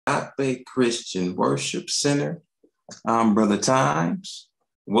Agape Christian Worship Center. I'm Brother Thymes.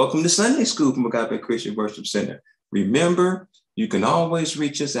 Welcome to Sunday School from Agape Christian Worship Center. Remember, you can always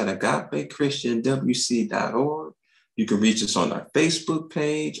reach us at agapechristianwc.org. You can reach us on our Facebook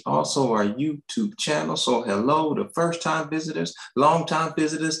page, also our YouTube channel. So hello to first-time visitors, long-time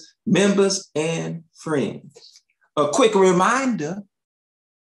visitors, members, and friends. A quick reminder,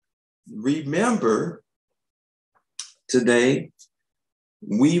 remember, today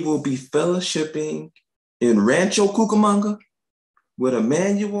we will be fellowshipping in Rancho Cucamonga with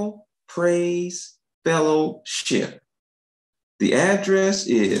Emmanuel Praise Fellowship. The address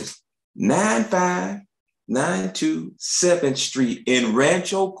is 9592 7th Street in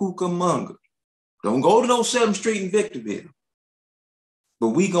Rancho Cucamonga. Don't go to no 7th Street in Victorville. But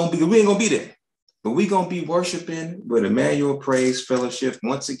we ain't gonna be there. But we're gonna be worshiping with Emmanuel Praise Fellowship.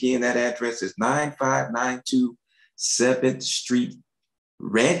 Once again, that address is 9592 7th Street,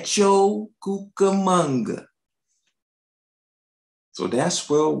 Rancho Cucamonga. So that's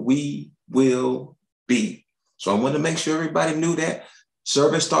where we will be. So I want to make sure everybody knew that.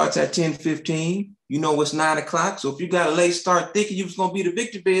 Service starts at 10:15. You know it's 9 o'clock. So if you got a late start thinking you was going to be to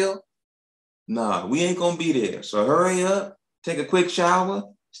Victorville, nah, we ain't going to be there. So hurry up, take a quick shower,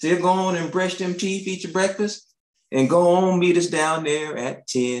 still go on and brush them teeth, eat your breakfast, and go on meet us down there at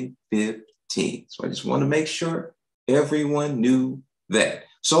 10:15. So I just want to make sure everyone knew that.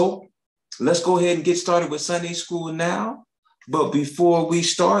 So let's go ahead and get started with Sunday school now. But before we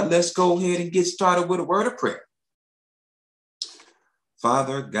start, let's go ahead and get started with a word of prayer.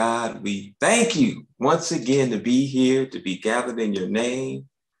 Father God, we thank you once again to be here, to be gathered in your name.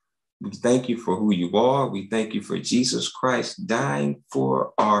 We thank you for who you are. We thank you for Jesus Christ dying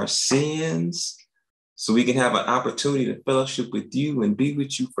for our sins so we can have an opportunity to fellowship with you and be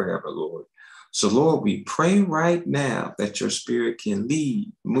with you forever, Lord. So, Lord, we pray right now that your spirit can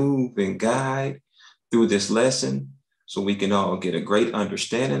lead, move, and guide through this lesson so we can all get a great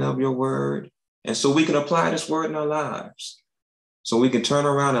understanding of your word and so we can apply this word in our lives. So we can turn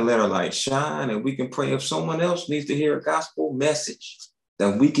around and let our light shine, and we can pray if someone else needs to hear a gospel message,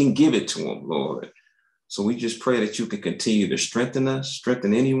 that we can give it to them, Lord. So we just pray that you can continue to strengthen us,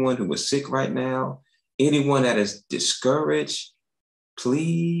 strengthen anyone who is sick right now, anyone that is discouraged.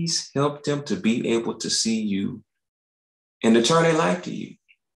 Please help them to be able to see you and to turn their life to you.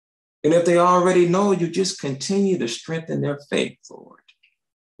 And if they already know you, just continue to strengthen their faith, Lord.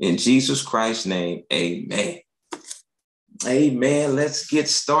 In Jesus Christ's name, amen. Amen. Let's get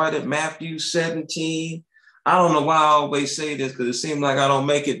started. Matthew 17. I don't know why I always say this because it seems like I don't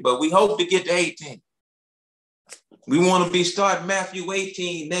make it, but we hope to get to 18. We want to be starting Matthew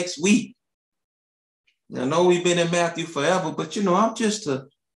 18 next week. I know we've been in Matthew forever, but I'm just a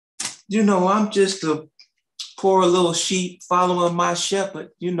poor little sheep following my shepherd.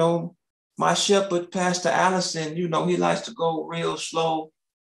 My shepherd, Pastor Allison, he likes to go real slow,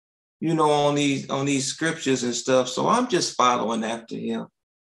 on these scriptures and stuff. So I'm just following after him.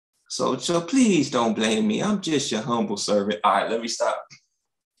 So please don't blame me. I'm just your humble servant. All right, let me stop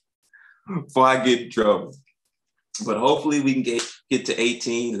before I get in trouble. But hopefully we can get to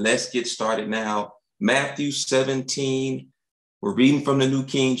 18. Let's get started now. Matthew 17. We're reading from the New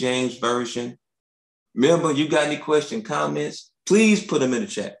King James Version. Remember, you got any questions, comments, please put them in the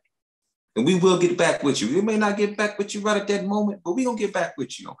chat. And we will get back with you. We may not get back with you right at that moment, but we're going to get back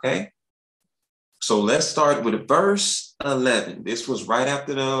with you, okay? So let's start with verse 11. This was right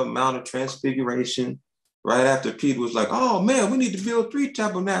after the Mount of Transfiguration, right after Peter was like, oh, man, we need to build 3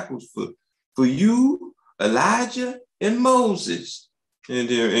 tabernacles for you, Elijah, and Moses. And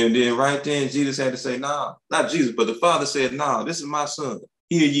then right then, Jesus had to say, nah, not Jesus, but the Father said, nah, this is my son.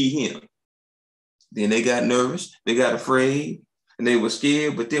 Hear ye him. Then they got nervous. They got afraid. And they were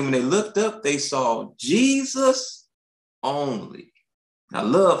scared, but then when they looked up, they saw Jesus only. I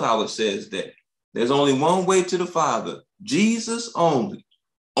love how it says that. There's only one way to the Father, Jesus only.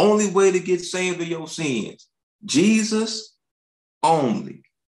 Only way to get saved of your sins, Jesus only.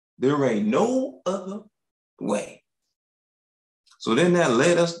 There ain't no other way. So then that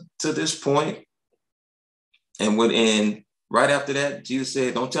led us to this point. And right after that, Jesus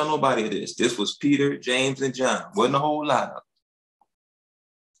said, don't tell nobody this. This was Peter, James, and John. Wasn't a whole lot of them.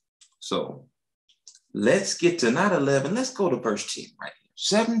 So let's get to not 11. Let's go to verse 10 right here.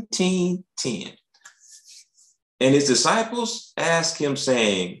 17:10. And his disciples asked him,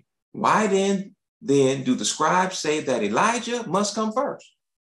 saying, why then do the scribes say that Elijah must come first?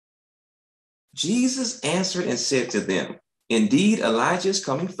 Jesus answered and said to them, indeed, Elijah is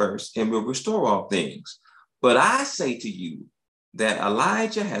coming first and will restore all things. But I say to you that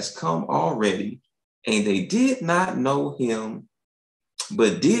Elijah has come already, and they did not know him,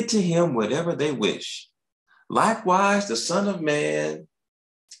 but did to him whatever they wished. Likewise, the Son of Man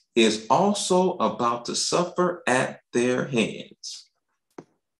is also about to suffer at their hands.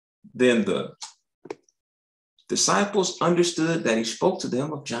 Then the disciples understood that he spoke to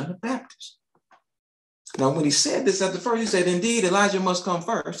them of John the Baptist. Now, when he said this at the first, he said, indeed, Elijah must come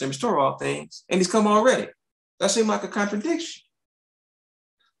first and restore all things, and he's come already. That seemed like a contradiction.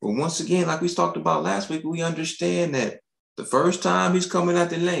 But once again, like we talked about last week, we understand that the first time he's coming as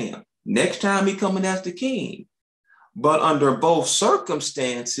the Lamb, next time he's coming as the King. But under both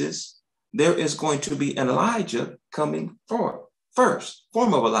circumstances, there is going to be an Elijah coming forward. First,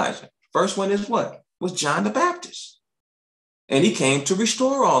 form of Elijah. First one is what? Was John the Baptist. And he came to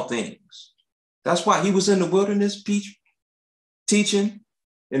restore all things. That's why he was in the wilderness teaching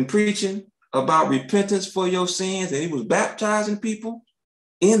and preaching about repentance for your sins. And he was baptizing people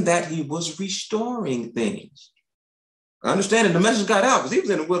in that he was restoring things. Understanding the message got out because he was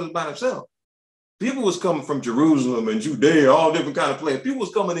in the wilderness by himself. People was coming from Jerusalem and Judea, all different kind of places. People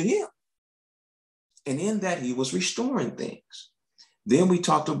was coming to him. And in that he was restoring things. Then we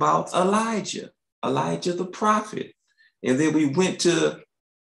talked about Elijah the prophet. And then we went to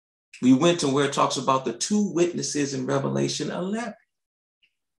where it talks about the two witnesses in Revelation 11.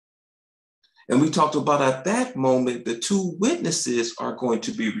 And we talked about at that moment, the two witnesses are going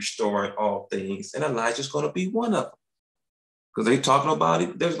to be restoring all things. And Elijah's going to be one of them. Because they're talking about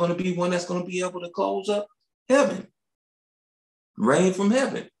it. There's going to be one that's going to be able to close up heaven, rain from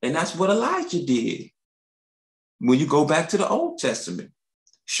heaven. And that's what Elijah did. When you go back to the Old Testament,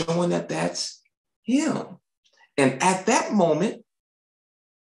 showing that that's him. And at that moment,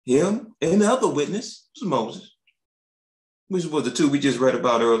 him and the other witness was Moses, which was the two we just read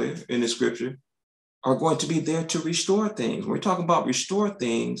about earlier in the scripture, are going to be there to restore things. When we're talking about restore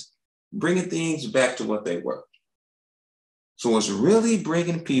things, bringing things back to what they were. So it's really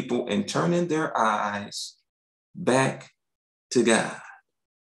bringing people and turning their eyes back to God.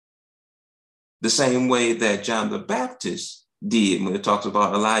 The same way that John the Baptist did when it talks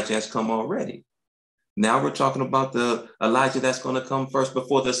about Elijah has come already. Now we're talking about the Elijah that's going to come first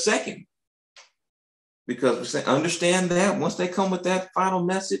before the second. Because we say, understand that once they come with that final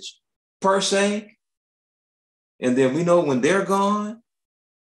message, per se, and then we know when they're gone,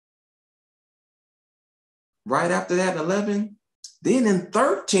 right after that, 11, then in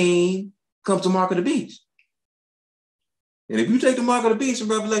 13 comes the mark of the beast. And if you take the mark of the beast in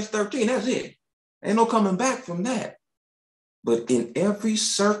Revelation 13, that's it. Ain't no coming back from that. But in every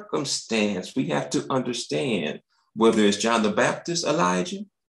circumstance, we have to understand whether it's John the Baptist, Elijah,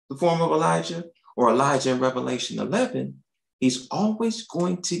 the form of Elijah, or Elijah in Revelation 11, he's always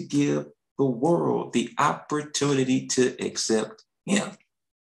going to give the world the opportunity to accept him.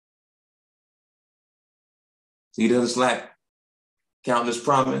 He doesn't slack countless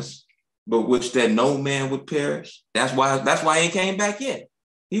promise, but which that no man would perish. That's why he came back yet.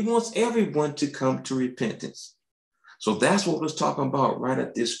 He wants everyone to come to repentance. So that's what we're talking about right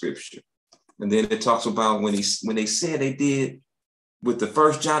at this scripture. And then it talks about when they said they did with the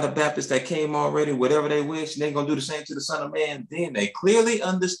first John the Baptist that came already, whatever they wish, and they're going to do the same to the Son of Man. Then they clearly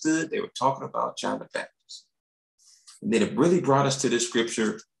understood they were talking about John the Baptist. And then it really brought us to this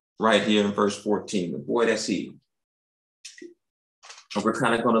scripture right here in verse 14. And boy, that's he. And we're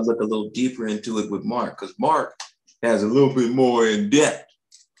kind of going to look a little deeper into it with Mark, because Mark has a little bit more in depth.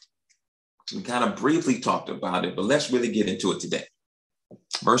 We kind of briefly talked about it, but let's really get into it today.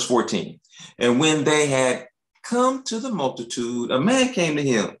 Verse 14. And when they had come to the multitude, a man came to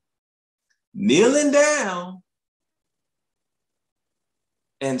him, kneeling down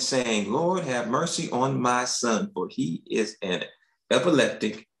and saying, Lord, have mercy on my son, for he is an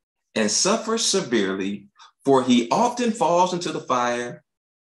epileptic and suffers severely, for he often falls into the fire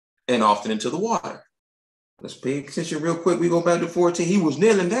and often into the water. Let's pay attention real quick. We go back to 14. He was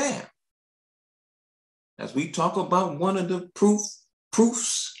kneeling down. As we talk about one of the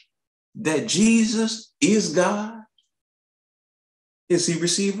proofs that Jesus is God, is he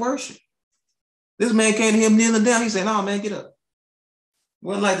received worship. This man came to him kneeling down. He said, no, man, get up.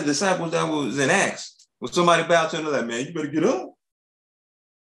 Wasn't like the disciples that was in Acts. When somebody bowed to him, they're like, man, you better get up.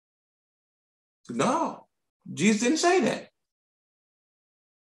 No, Jesus didn't say that.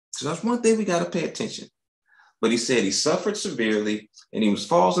 So that's one thing we got to pay attention. But he said he suffered severely and he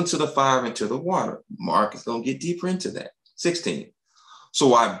falls into the fire, into the water. Mark is going to get deeper into that. 16.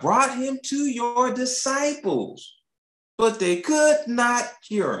 So I brought him to your disciples, but they could not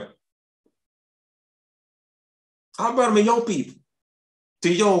cure him. I brought him to your people,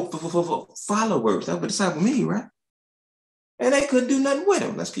 to your followers. That's what disciple mean, right? And they couldn't do nothing with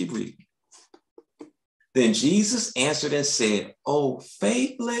him. Let's keep reading. Then Jesus answered and said, "O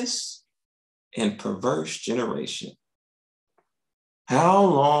faithless and perverse generation, how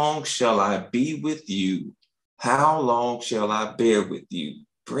long shall I be with you? How long shall I bear with you?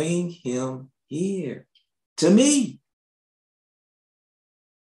 Bring him here to me."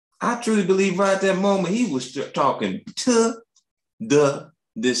 I truly believe right at that moment he was talking to the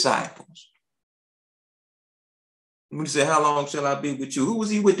disciples. When he said, "How long shall I be with you?" Who was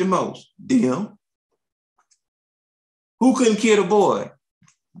he with the most? Them. Who couldn't kill the boy?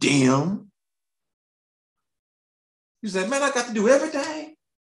 Them. He said, "Man, I got to do everything."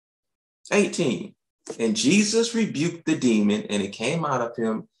 18. And Jesus rebuked the demon, and it came out of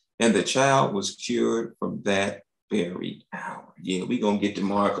him, and the child was cured from that very hour. Yeah, we're going to get to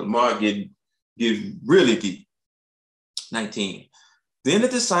Mark, because Mark get really deep. 19. Then the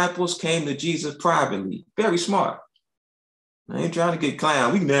disciples came to Jesus privately, very smart. I ain't trying to get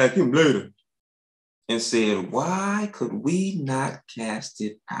clown. We can ask him later. And said, "Why could we not cast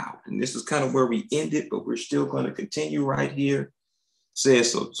it out?" And this is kind of where we ended, but we're still going to continue right here.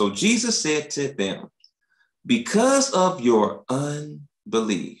 Says so Jesus said to them, "Because of your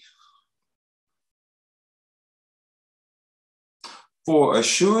unbelief. For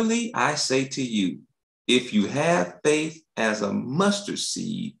assuredly I say to you, if you have faith as a mustard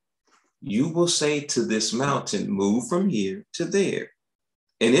seed, you will say to this mountain, 'Move from here to there,'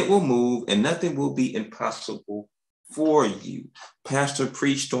 and it will move, and nothing will be impossible for you." Pastor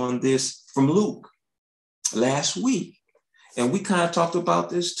preached on this from Luke last week, and we kind of talked about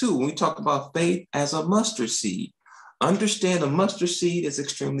this too. When we talk about faith as a mustard seed, understand a mustard seed is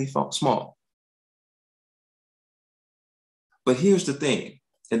extremely small. But here's the thing.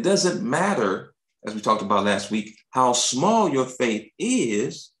 It doesn't matter, as we talked about last week, how small your faith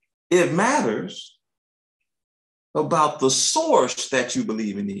is. It matters about the source that you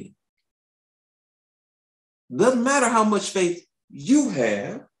believe in. Doesn't matter how much faith you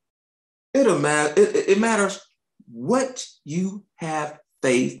have. It matters what you have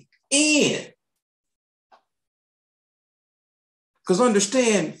faith in. Because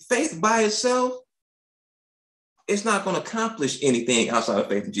understand, faith by itself, it's not going to accomplish anything outside of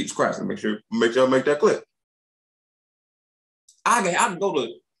faith in Jesus Christ. And make sure I make that clear. I can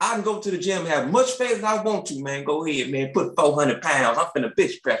go to the gym and have much faith as I want to, man. Go ahead, man. Put 400 pounds. I'm finna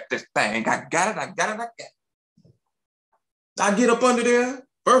bitch press this thing. I got it. I get up under there.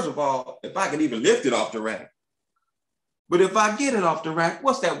 First of all, if I can even lift it off the rack. But if I get it off the rack,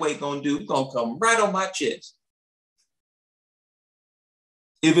 what's that weight gonna do? It's gonna come right on my chest.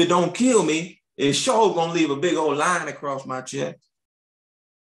 If it don't kill me, it's sure gonna leave a big old line across my chest.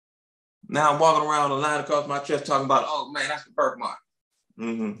 Now I'm walking around a line across my chest talking about, "Oh man, that's the birthmark."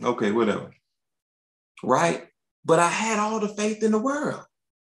 Okay, whatever. Right? But I had all the faith in the world.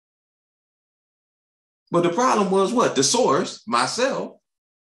 But the problem was what? The source, myself,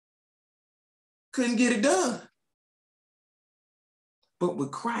 couldn't get it done. But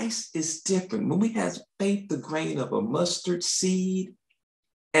with Christ, it's different. When we have faith, the grain of a mustard seed,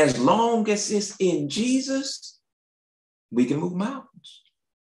 as long as it's in Jesus, we can move mountains.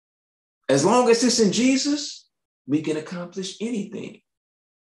 As long as it's in Jesus, we can accomplish anything.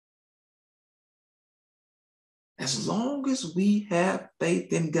 As long as we have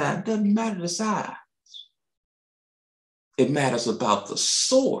faith in God, it doesn't matter the size. It matters about the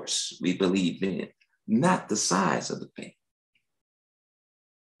source we believe in, not the size of the faith.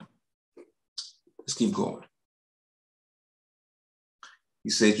 Let's keep going.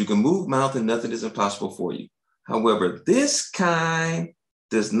 He says, "You can move mountains, nothing is impossible for you. However, this kind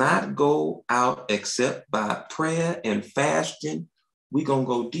does not go out except by prayer and fasting." We're going to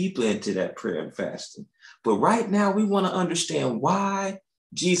go deeper into that prayer and fasting. But right now, we want to understand why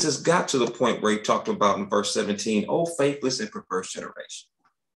Jesus got to the point where he talked about in verse 17, "Oh, faithless and perverse generation."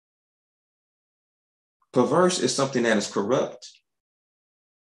 Perverse is something that is corrupt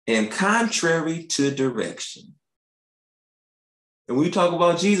and contrary to direction. And when we talk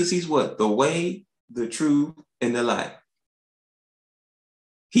about Jesus, he's what? The way, the truth, and the life.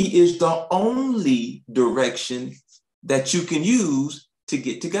 He is the only direction that you can use to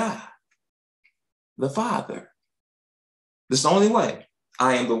get to God, the Father. This is the only way.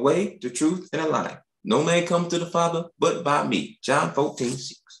 "I am the way, the truth, and the life. No man comes to the Father but by me." John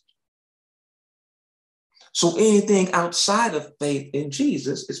 14:6. So anything outside of faith in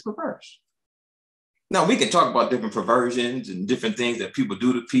Jesus is perverse. Now, we can talk about different perversions and different things that people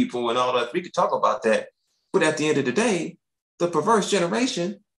do to people and all that. We could talk about that. But at the end of the day, the perverse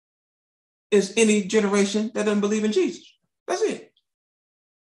generation is any generation that doesn't believe in Jesus. That's it.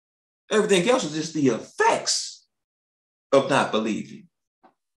 Everything else is just the effects of not believing.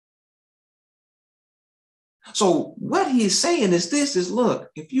 So what he's saying is this is, look,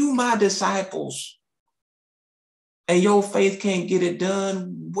 if you my disciples and your faith can't get it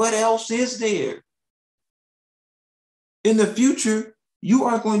done, what else is there? In the future, you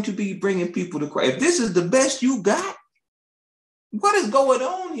are going to be bringing people to Christ. If this is the best you got, what is going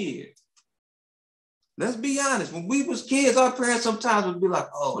on here? Let's be honest. When we was kids, our parents sometimes would be like,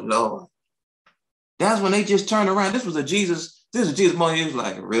 oh, Lord. That's when they just turned around. This is a Jesus moment. He was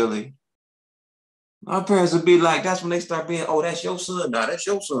like, really? Our parents would be like, that's when they start being, oh, that's your son. No, that's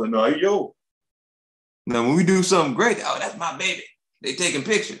your son. No, yo. Now, when we do something great, oh, that's my baby. They taking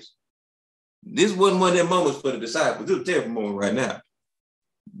pictures. This wasn't one of their moments for the disciples. This is a terrible moment right now.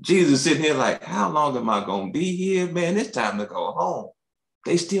 Jesus sitting here like, how long am I going to be here? Man, it's time to go home.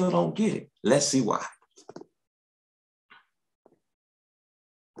 They still don't get it. Let's see why.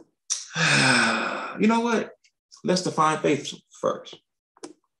 You know what? Let's define faith first.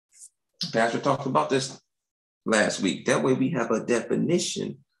 Pastor talked about this last week. That way we have a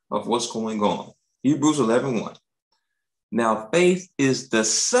definition of what's going on. Hebrews 11:1. Now, faith is the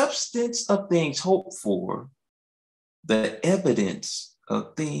substance of things hoped for, the evidence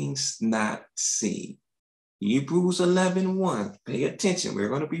of things not seen. Hebrews 11:1. Pay attention. We're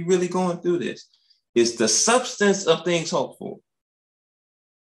going to be really going through this. It's the substance of things hoped for.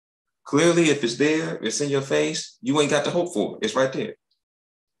 Clearly, if it's there, it's in your face, you ain't got to hope for it. It's right there.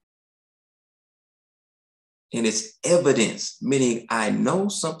 And it's evidence, meaning I know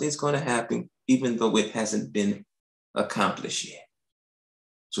something's going to happen, even though it hasn't been accomplished yet.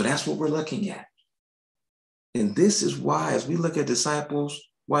 So that's what we're looking at. And this is why, as we look at disciples,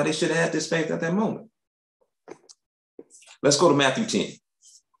 why they should have had this faith at that moment. Let's go to Matthew 10.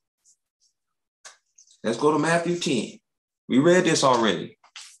 Let's go to Matthew 10. We read this already.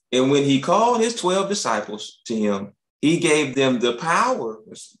 And when he called his 12 disciples to him, he gave them the power.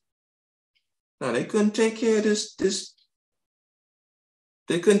 Now, they couldn't take care of this.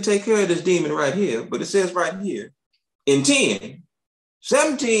 They couldn't take care of this demon right here, but it says right here, in 10,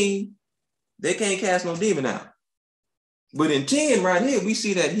 17, they can't cast no demon out. But in 10 right here, we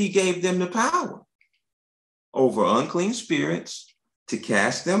see that he gave them the power over unclean spirits, to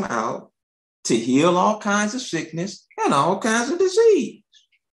cast them out, to heal all kinds of sickness and all kinds of disease.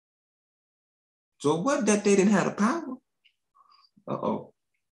 So it wasn't that they didn't have the power.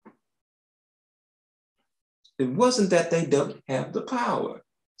 It wasn't that they don't have the power.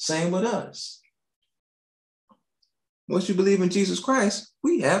 Same with us. Once you believe in Jesus Christ,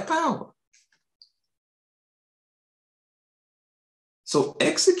 we have power. So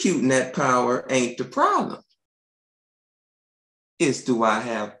executing that power ain't the problem. It's, do I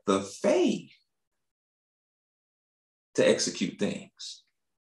have the faith to execute things?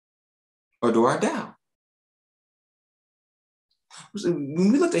 Or do I doubt?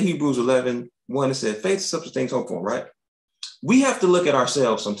 When we look at Hebrews 11:1, it said, faith is substance of things hoped for, right? We have to look at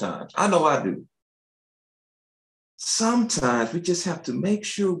ourselves sometimes. I know I do. Sometimes we just have to make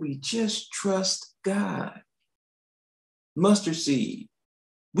sure we just trust God. Mustard seed.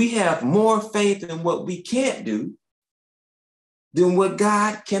 We have more faith in what we can't do than what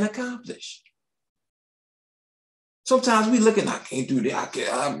God can accomplish. Sometimes we look and I can't do that.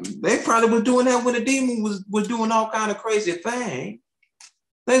 They probably were doing that when the demon was doing all kind of crazy things.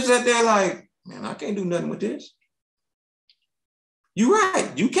 They sat there like, man, I can't do nothing with this. You're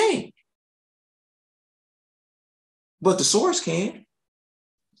right, you can't. But the source can.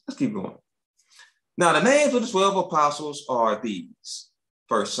 Let's keep going. Now, the names of the 12 apostles are these.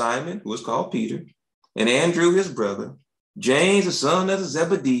 First, Simon, who is called Peter, and Andrew, his brother, James, the son of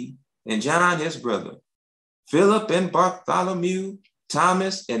Zebedee, and John, his brother, Philip and Bartholomew,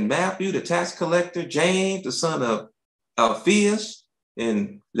 Thomas and Matthew, the tax collector, James, the son of Alphaeus,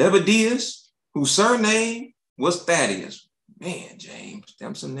 and Lebedius, whose surname was Thaddeus. Man, James,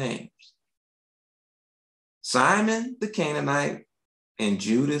 them some names. Simon the Canaanite, and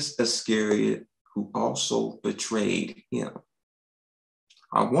Judas Iscariot, who also betrayed him.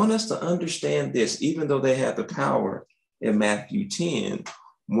 I want us to understand this, even though they have the power in Matthew 10,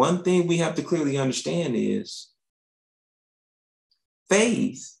 one thing we have to clearly understand is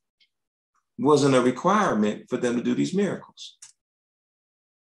faith wasn't a requirement for them to do these miracles.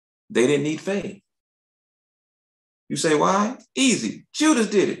 They didn't need faith. You say, why? Easy. Judas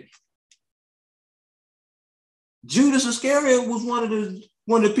did it. Judas Iscariot was one of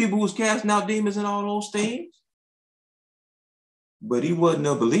the people who was casting out demons and all those things. But he wasn't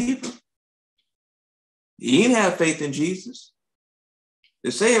a believer. He didn't have faith in Jesus. They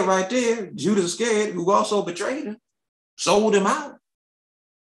say it right there. Judas Iscariot, who also betrayed him, sold him out.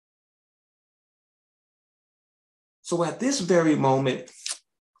 So at this very moment,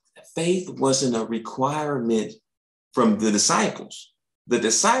 faith wasn't a requirement from the disciples. The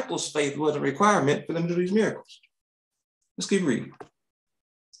disciples' faith was a requirement for them to do these miracles. Let's keep reading.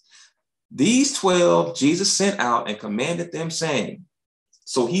 These 12 Jesus sent out and commanded them, saying,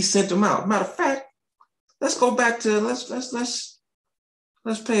 so he sent them out. Matter of fact, let's go back to, let's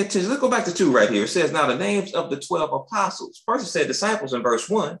pay attention. Let's go back to 2 right here. It says, now the names of the 12 apostles. First it said disciples in verse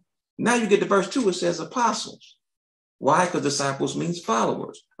 1. Now you get to verse 2, it says apostles. Why? Because disciples means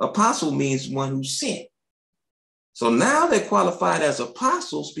followers. Apostle means one who sent. So now they're qualified as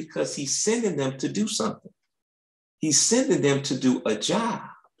apostles because he's sending them to do something. He's sending them to do a job.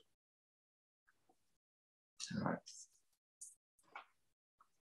 All right.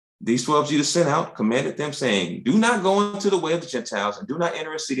 These 12 Jesus sent out, commanded them, saying, do not go into the way of the Gentiles and do not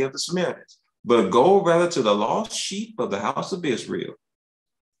enter a city of the Samaritans, but go rather to the lost sheep of the house of Israel.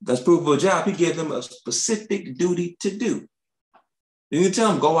 That's proof of a job. He gave them a specific duty to do. You can tell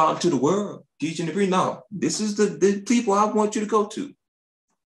them, go out into the world, teaching and preaching. No, this is the people I want you to go to.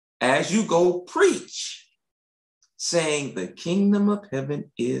 As you go preach, saying the kingdom of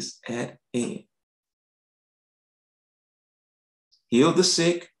heaven is at hand. Heal the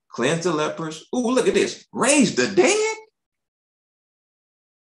sick, cleanse the lepers. Ooh, look at this. Raise the dead.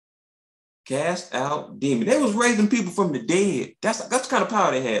 Cast out demons. They was raising people from the dead. That's the kind of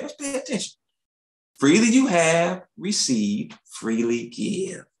power they had. Let's pay attention. Freely you have received, freely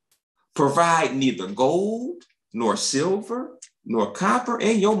give. Provide neither gold, nor silver, nor copper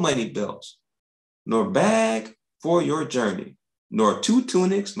in your money belts, nor bag for your journey, nor 2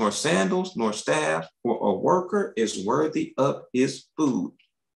 tunics, nor sandals, nor staff, for a worker is worthy of his food.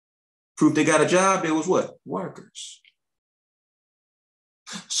 Proof they got a job, they was what? Workers.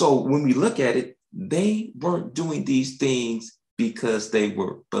 So when we look at it, they weren't doing these things because they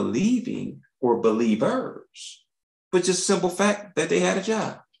were believing or believers, but just simple fact that they had a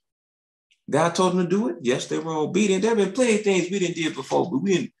job. God told them to do it. Yes, they were obedient. There have been plenty of things we didn't do before,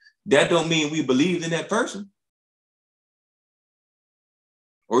 but that don't mean we believed in that person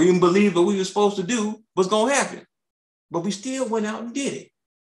or even believed what we were supposed to do was going to happen. But we still went out and did it.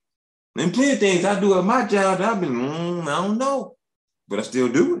 And plenty of things I do at my job that I've been, I don't know, but I still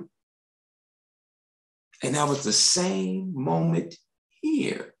do it. And that was the same moment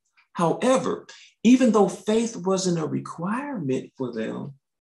here. However, even though faith wasn't a requirement for them,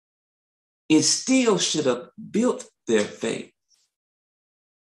 it still should have built their faith.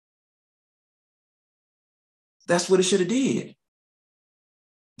 That's what it should have did.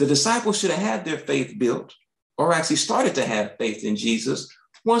 The disciples should have had their faith built, or actually started to have faith in Jesus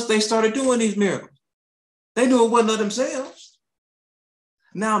once they started doing these miracles. They knew it wasn't of themselves.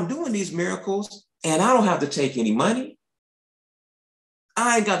 Now I'm doing these miracles and I don't have to take any money.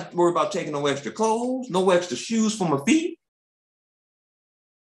 I ain't got to worry about taking no extra clothes, no extra shoes for my feet.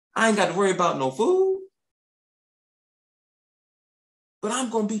 I ain't got to worry about no food. But I'm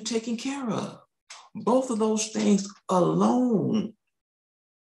going to be taken care of. Both of those things alone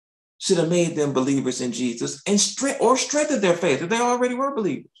should have made them believers in Jesus and strengthened their faith if they already were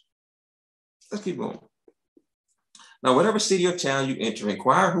believers. Let's keep going. Now, whatever city or town you enter,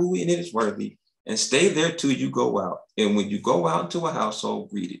 inquire who in it is worthy, and stay there till you go out. And when you go out into a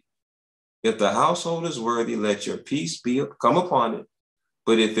household, greet it. If the household is worthy, let your peace come upon it.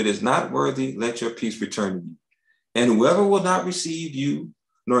 But if it is not worthy, let your peace return to you. And whoever will not receive you,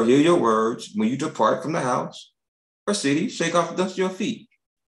 nor hear your words, when you depart from the house or city, shake off the dust of your feet.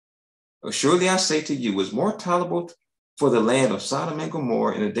 Surely I say to you, it's more tolerable for the land of Sodom and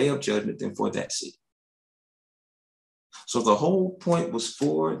Gomorrah in the day of judgment than for that city. So the whole point was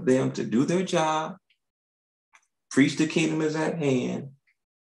for them to do their job, preach the kingdom is at hand.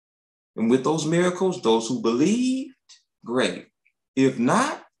 And with those miracles, those who believed, great. If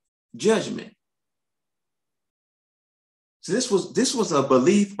not, judgment. So this was a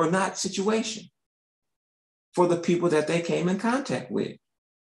belief or not situation for the people that they came in contact with.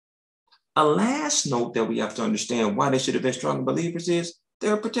 A last note that we have to understand why they should have been strong believers is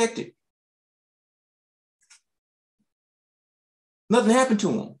they're protected. Nothing happened to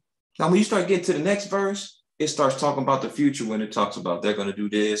them. Now, when you start getting to the next verse, it starts talking about the future when it talks about they're going to do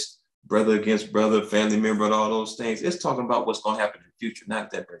this, brother against brother, family member, and all those things. It's talking about what's going to happen in the future, not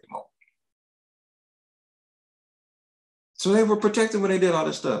at that very moment. So they were protected when they did all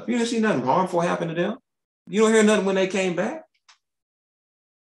this stuff. You didn't see nothing harmful happen to them. You don't hear nothing when they came back.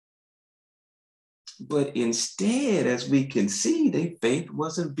 But instead, as we can see, their faith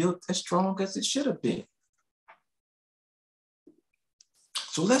wasn't built as strong as it should have been.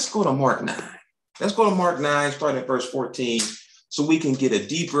 So let's go to Mark 9. Let's go to Mark 9, starting at verse 14, so we can get a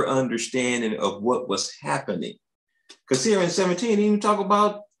deeper understanding of what was happening. Because here in 17, he even talk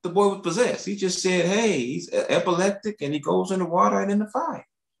about the boy was possessed. He just said, hey, he's epileptic and he goes in the water and in the fire.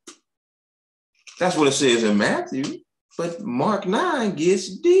 That's what it says in Matthew. But Mark 9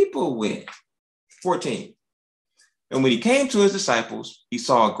 gets deeper with 14. And when he came to his disciples, he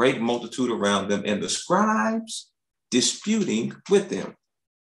saw a great multitude around them and the scribes disputing with them.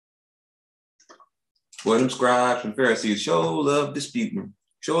 Boy, them scribes and Pharisees sure love disputing,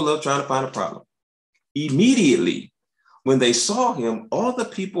 sure love trying to find a problem. Immediately, when they saw him, all the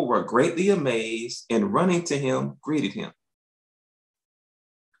people were greatly amazed and running to him, greeted him.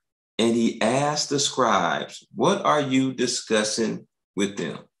 And he asked the scribes, what are you discussing with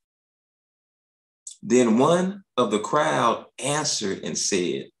them? Then one of the crowd answered and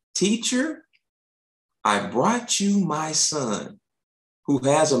said, Teacher, I brought you my son who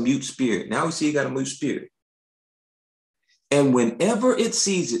has a mute spirit. Now we see he got a mute spirit. And whenever it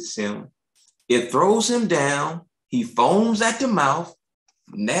seizes him, it throws him down. He foams at the mouth,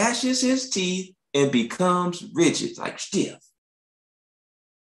 gnashes his teeth, and becomes rigid, like stiff.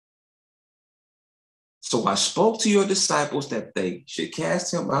 So I spoke to your disciples that they should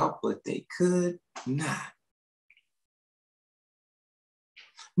cast him out, but they could not.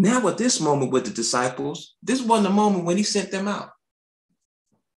 Now at this moment with the disciples, this wasn't the moment when he sent them out.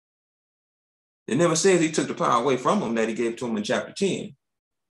 It never says he took the power away from them that he gave to them in chapter 10.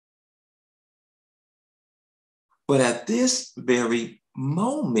 But at this very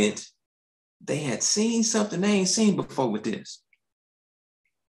moment, they had seen something they ain't seen before with this.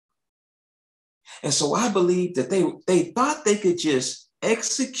 And so I believe that they thought they could just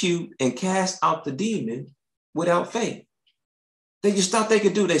execute and cast out the demon without faith. They just thought they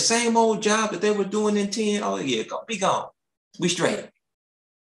could do their same old job that they were doing in 10. Oh yeah, go, be gone. We straight.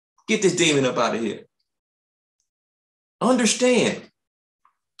 Get this demon up out of here. Understand,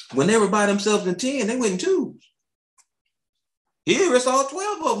 when they were by themselves in 10, they went in 2s. Here it's all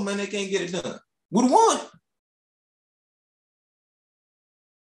 12 of them and they can't get it done. With 1.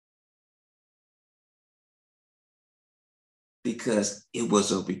 Because it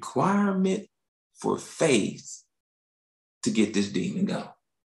was a requirement for faith to get this demon going.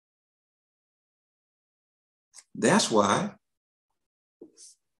 That's why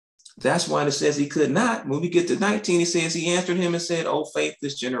it says he could not. When we get to 19, it says he answered him and said, "O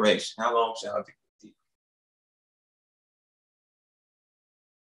faithless generation, how long shall I be with you?"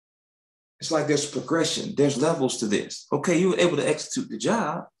 It's like there's progression. There's levels to this. Okay, you were able to execute the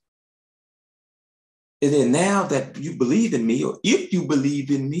job. And then now that you believe in me, or if you believe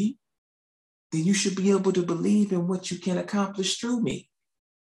in me, then you should be able to believe in what you can accomplish through me.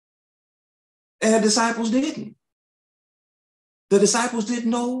 And the disciples didn't. The disciples didn't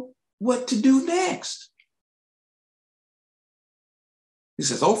know what to do next. He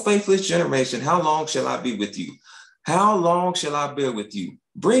says, "O faithless generation, how long shall I be with you? How long shall I bear with you?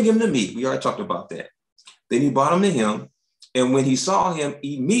 Bring him to me." We already talked about that. Then he brought him to him. And when he saw him,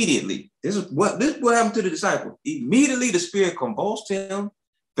 immediately, this is what happened to the disciple. Immediately the spirit convulsed him,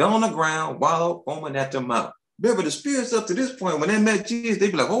 fell on the ground, wallowed, foaming at the mouth. Remember, the spirits up to this point, when they met Jesus,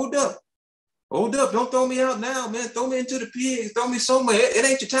 they'd be like, hold up, don't throw me out now, man. Throw me into the pigs, throw me somewhere. It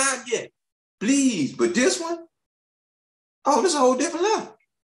ain't your time yet. Please. But this one, oh, this is a whole different level.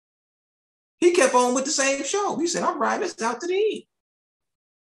 He kept on with the same show. He said, I'm riding this out to the end.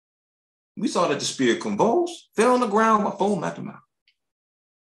 We saw that the spirit convulsed, fell on the ground with foam at the mouth.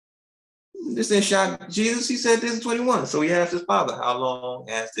 This didn't shock Jesus. He said this in 21. So he asked his father, how long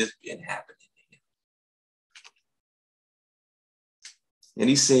has this been happening to him? And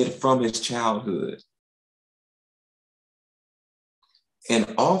he said, from his childhood.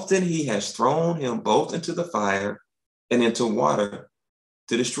 And often he has thrown him both into the fire and into water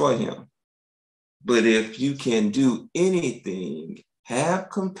to destroy him. But if you can do anything, have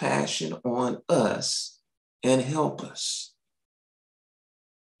compassion on us and help us.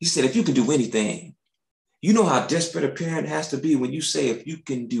 He said, if you can do anything, you know how desperate a parent has to be when you say, if you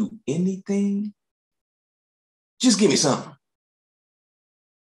can do anything, just give me something.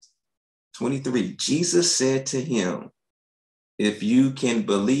 23, Jesus said to him, if you can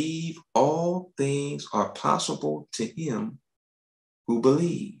believe, all things are possible to him who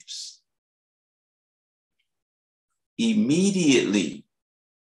believes. Immediately,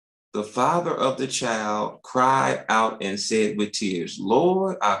 the father of the child cried out and said with tears,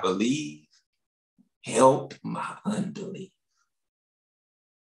 Lord, I believe, help my unbelief.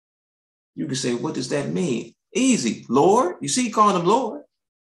 You can say, what does that mean? Easy, Lord. You see, he called him Lord.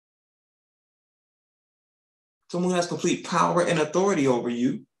 Someone who has complete power and authority over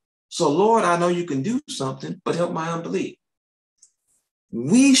you. So, Lord, I know you can do something, but help my unbelief.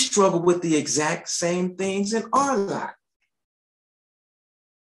 We struggle with the exact same things in our life.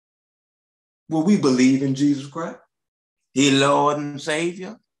 Will we believe in Jesus Christ? He Lord and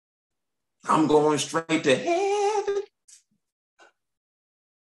Savior. I'm going straight to heaven.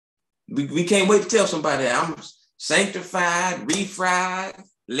 We can't wait to tell somebody I'm sanctified, refried,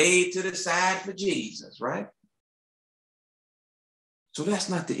 laid to the side for Jesus, right? So that's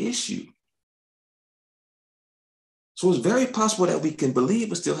not the issue. So it's very possible that we can believe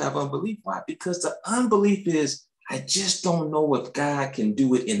but still have unbelief. Why? Because the unbelief is, I just don't know if God can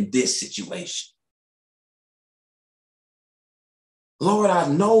do it in this situation. Lord, I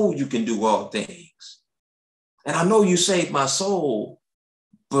know you can do all things. And I know you saved my soul.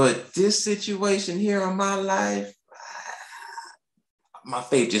 But this situation here in my life, my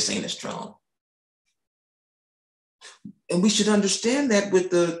faith just ain't as strong. And we should understand that with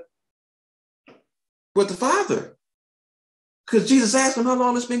the Father. Because Jesus asked him how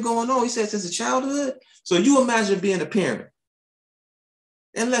long it's been going on. He said since childhood. So you imagine being a parent.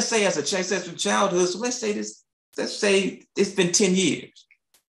 And let's say as a childhood, so let's say it's been 10 years.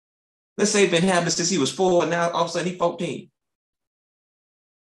 Let's say it's been happening since he was 4, and now all of a sudden he's 14.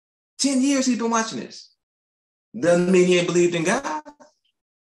 10 years he's been watching this. Doesn't mean he ain't believed in God.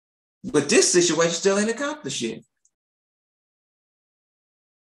 But this situation still ain't accomplished yet.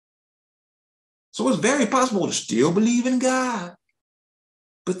 So it's very possible to still believe in God.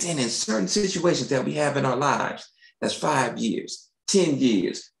 But then in certain situations that we have in our lives, that's 5 years, 10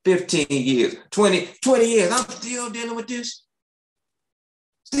 years, 15 years, 20 years, I'm still dealing with this.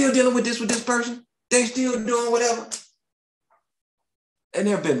 Still dealing with this person. They still doing whatever. And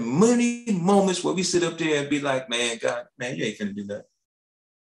there have been many moments where we sit up there and be like, man, God, man, you ain't finna do that.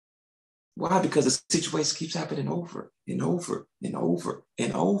 Why? Because the situation keeps happening over and over and over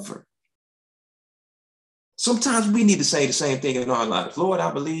and over. Sometimes we need to say the same thing in our lives. Lord,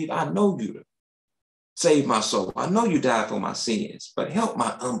 I believe, I know you to save my soul. I know you died for my sins, but help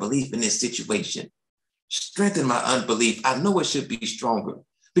my unbelief in this situation. Strengthen my unbelief. I know it should be stronger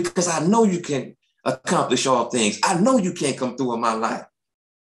because I know you can accomplish all things. I know you can't come through in my life.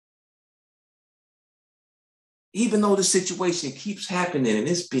 Even though the situation keeps happening and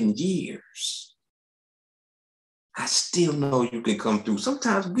it's been years, I still know you can come through.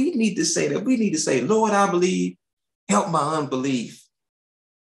 Sometimes we need to say that. We need to say, Lord, I believe, help my unbelief.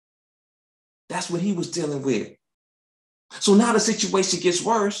 That's what he was dealing with. So now the situation gets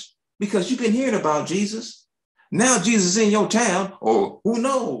worse because you've been hearing about Jesus. Now Jesus is in your town, or who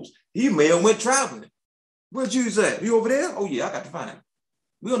knows, he may have went traveling. Where's Jesus at? You over there? Oh yeah, I got to find him.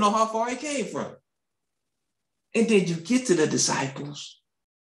 We don't know how far he came from. And then you get to the disciples,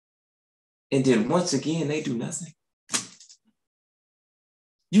 and then once again, they do nothing.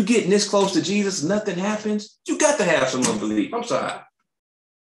 You getting this close to Jesus, nothing happens, you got to have some unbelief. I'm sorry.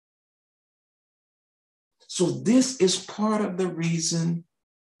 So this is part of the reason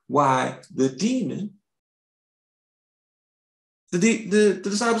why the demon, the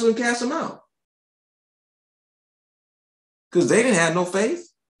disciples didn't cast him out. Because they didn't have no faith.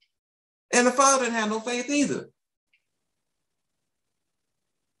 And the Father didn't have no faith either.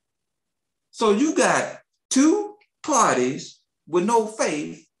 So you got two parties with no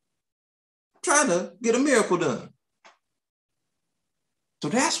faith trying to get a miracle done. So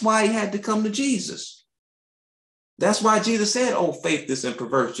that's why he had to come to Jesus. That's why Jesus said, oh, faithless and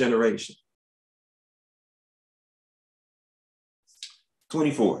perverse generation.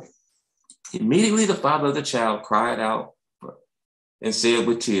 24. Immediately the father of the child cried out and said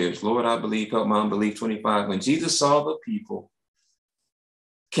with tears, Lord, I believe, help my unbelief. 25. When Jesus saw the people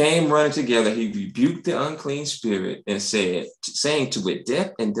came running together, he rebuked the unclean spirit and said, saying to it,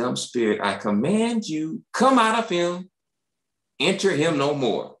 deaf and dumb spirit, I command you, come out of him, enter him no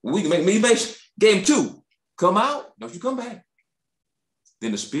more. We gave him 2. Come out, don't you come back.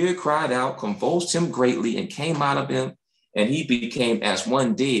 Then the spirit cried out, convulsed him greatly, and came out of him, and he became as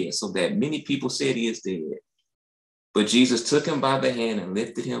one dead, so that many people said he is dead. But Jesus took him by the hand and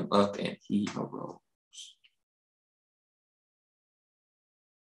lifted him up, and he arose.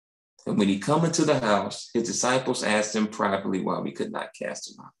 And when he come into the house, his disciples asked him privately why we could not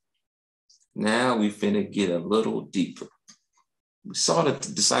cast him out. Now we finna get a little deeper. We saw that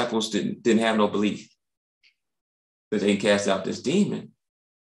the disciples didn't have no belief that they cast out this demon.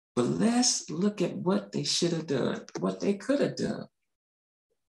 But let's look at what they should have done, what they could have done.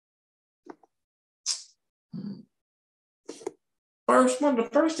 One of the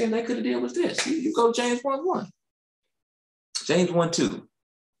first thing they could have did was this. You go to James 1:1. James 1:2.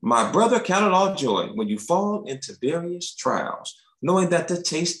 My brother, count it all joy when you fall into various trials, knowing that the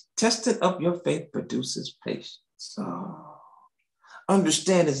testing of your faith produces patience. So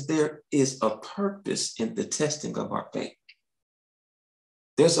understand that there is a purpose in the testing of our faith.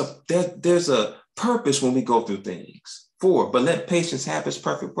 There's a purpose when we go through things. 4, but let patience have its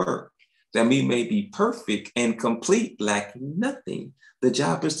perfect work, that we may be perfect and complete, lacking nothing. The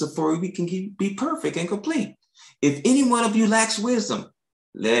job is for we can be perfect and complete. If any one of you lacks wisdom,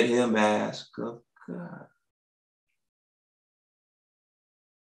 let him ask of God.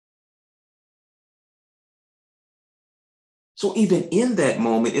 So even in that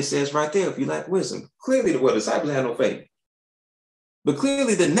moment, it says right there, if you lack wisdom, clearly the disciples had no faith. But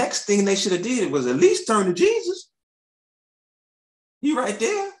clearly the next thing they should have did was at least turn to Jesus. You right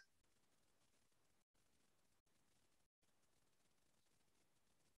there.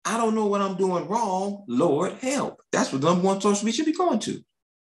 I don't know what I'm doing wrong. Lord, help. That's what number one source we should be going to.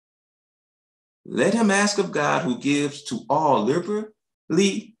 Let him ask of God, who gives to all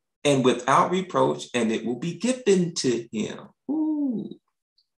liberally and without reproach, and it will be given to him. Ooh.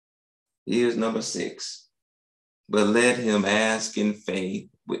 Here's number 6. But let him ask in faith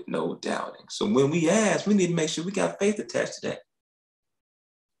with no doubting. So when we ask, we need to make sure we got faith attached to that.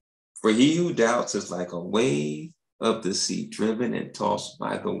 For he who doubts is like a wave of the sea, driven and tossed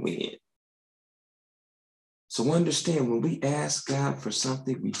by the wind. So understand, when we ask God for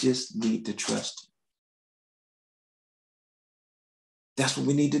something, we just need to trust him. That's what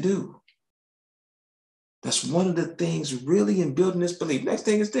we need to do. That's one of the things really in building this belief. Next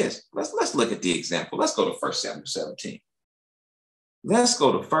thing is this. Let's look at the example. Let's go to 1 Samuel 17. Let's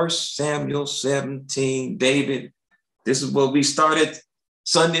go to 1 Samuel 17. David, this is what we started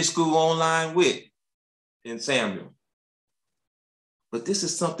Sunday school online with in Samuel. But this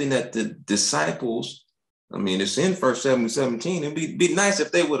is something that the disciples, it's in 1 Samuel 17. It'd be nice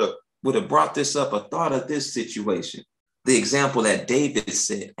if they would have brought this up or thought of this situation. The example that David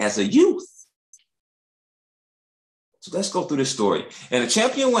said as a youth. So let's go through this story. And a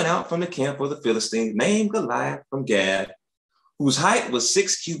champion went out from the camp of the Philistines named Goliath from Gad, whose height was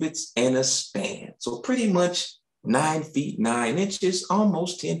 6 cubits and a span. So pretty much 9 feet, 9 inches,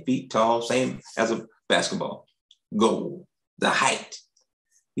 almost 10 feet tall, same as a basketball goal, the height.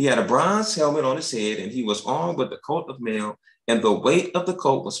 He had a bronze helmet on his head, and he was armed with a coat of mail, and the weight of the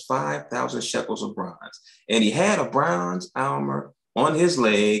coat was 5,000 shekels of bronze. And he had a bronze armor on his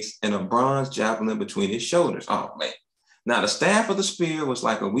legs and a bronze javelin between his shoulders. Oh, man. Now the staff of the spear was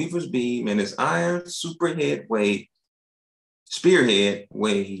like a weaver's beam, and his iron spearhead weighed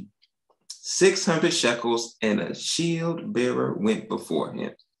 600 shekels, and a shield bearer went before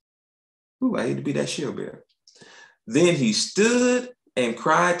him. Ooh, I hate to be that shield bearer. Then he stood and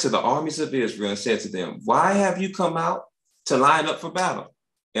cried to the armies of Israel and said to them, why have you come out to line up for battle?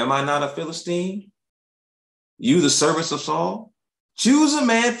 Am I not a Philistine? You, the servants of Saul? Choose a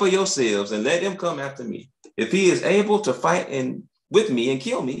man for yourselves and let him come after me. If he is able to fight with me and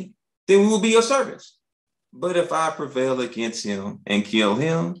kill me, then we will be your servants. But if I prevail against him and kill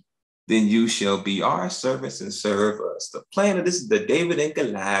him, then you shall be our servants and serve us. The plan of this is the David and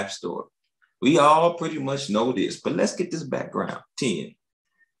Goliath story. We all pretty much know this, but let's get this background. 10.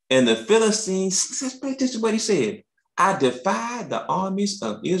 And the Philistines, this is what he said. I defy the armies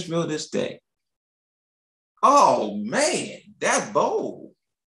of Israel this day. Oh, man, that's bold.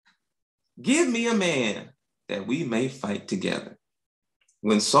 Give me a man that we may fight together.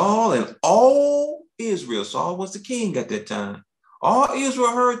 When Saul and all Israel, Saul was the king at that time, all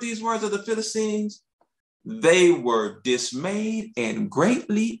Israel heard these words of the Philistines, they were dismayed and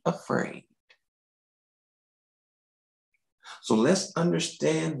greatly afraid. So let's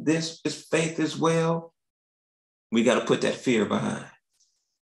understand this faith as well. We got to put that fear behind.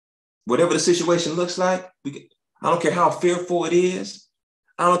 Whatever the situation looks like, I don't care how fearful it is.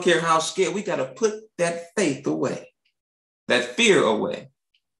 I don't care how scared. We got to put that faith away, that fear away.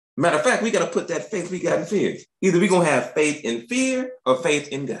 Matter of fact, we got to put that faith we got in fear. Either we're going to have faith in fear or faith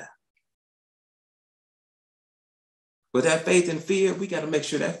in God. With that faith and fear, we got to make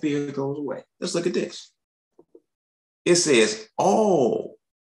sure that fear goes away. Let's look at this. It says,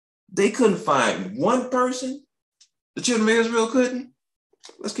 they couldn't find one person. The children of Israel couldn't.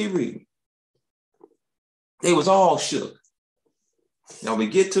 Let's keep reading. They was all shook. Now we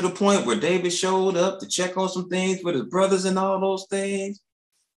get to the point where David showed up to check on some things with his brothers and all those things.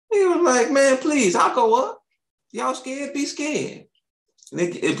 He was like, man, please, I'll go up. Y'all scared? Be scared. And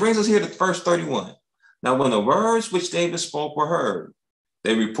it brings us here to verse 31. Now when the words which David spoke were heard,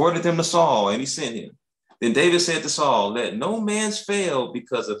 they reported them to Saul, and he sent him. Then David said to Saul, let no man's fail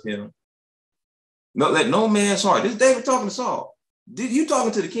because of him. No, let no man's heart. This is David talking to Saul. You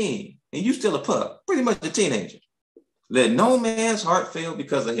talking to the king, and you still a pup, pretty much a teenager. Let no man's heart fail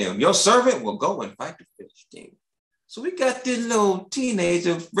because of him. Your servant will go and fight the Philistines. So we got this little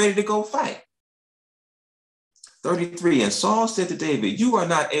teenager ready to go fight. 33, and Saul said to David, you are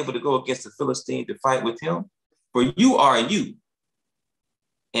not able to go against the Philistine to fight with him, for you are you,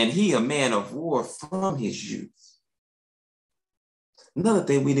 and he a man of war from his youth. Another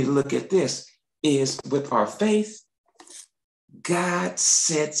thing we need to look at this is with our faith, God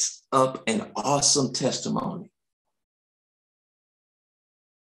sets up an awesome testimony.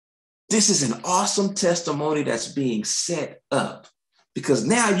 This is an awesome testimony that's being set up because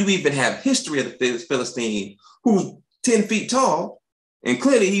now you even have history of the Philistine who's 10 feet tall, and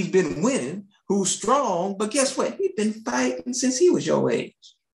clearly he's been winning, who's strong, but guess what? He's been fighting since he was your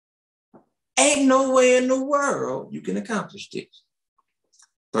age. Ain't no way in the world you can accomplish this.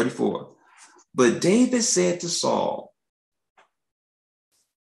 34. But David said to Saul,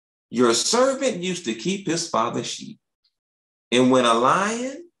 your servant used to keep his father's sheep. And when a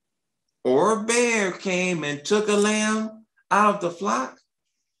lion or a bear came and took a lamb out of the flock,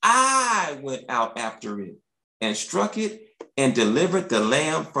 I went out after it and struck it and delivered the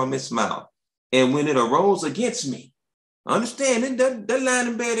lamb from its mouth. And when it arose against me, understand that lion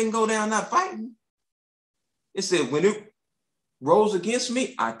and bear didn't go down not fighting. It said, when it rose against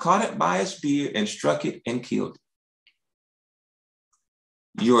me, I caught it by its beard and struck it and killed it.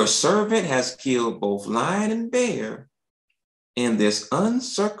 Your servant has killed both lion and bear, and this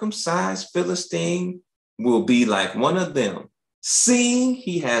uncircumcised Philistine will be like one of them, seeing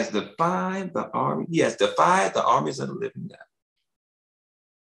he has defied the armies of the living God.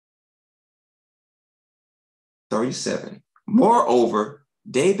 37. Moreover,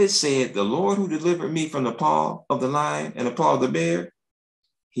 David said, the Lord who delivered me from the paw of the lion and the paw of the bear,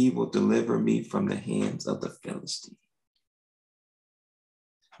 he will deliver me from the hands of the Philistine.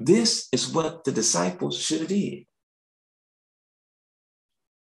 This is what the disciples should have did.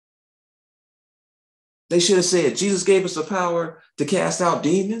 They should have said, Jesus gave us the power to cast out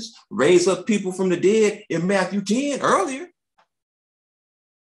demons, raise up people from the dead in Matthew 10 earlier.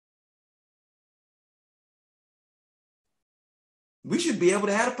 We should be able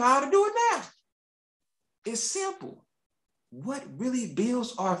to have the power to do it now. It's simple. What really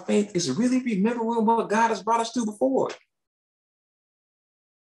builds our faith is really remembering what God has brought us to before.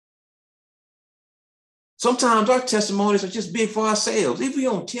 Sometimes our testimonies are just big for ourselves. If we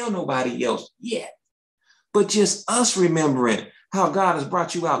don't tell nobody else yet, but just us remembering how God has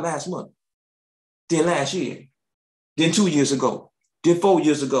brought you out last month, then last year, then 2 years ago, then 4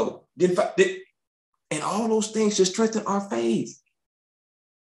 years ago, and all those things should strengthen our faith.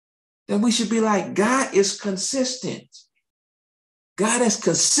 Then we should be like, God is consistent. God has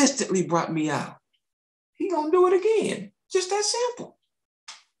consistently brought me out. He's going to do it again. Just that simple.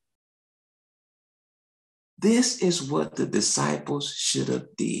 This is what the disciples should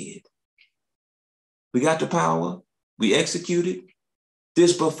have did. We got the power. We executed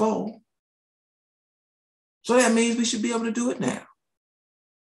this before. So that means we should be able to do it now.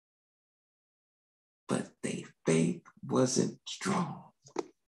 But their faith wasn't strong.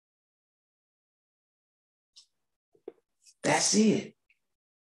 That's it.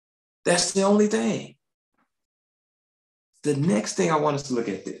 That's the only thing. The next thing I want us to look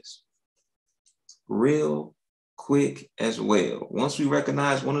at this real quick as well. Once we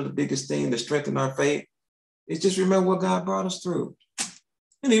recognize one of the biggest things to strengthen our faith is just remember what God brought us through.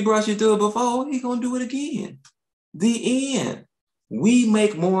 And he brought you through it before, he's going to do it again. The end. We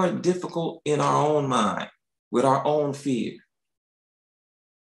make more difficult in our own mind with our own fear.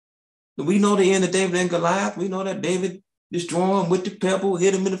 We know the end of David and Goliath. We know that David destroyed him with the pebble,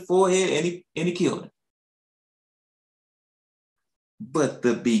 hit him in the forehead, and he killed him. But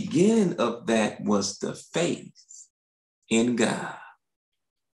the beginning of that was the faith in God.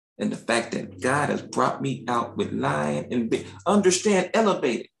 And the fact that God has brought me out with lion and bear. Understand,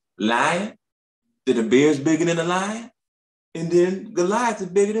 elevated. Lion, that the bear is bigger than the lion. And then Goliath is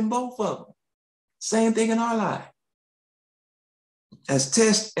bigger than both of them. Same thing in our life. As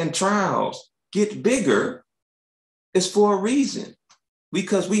tests and trials get bigger, it's for a reason.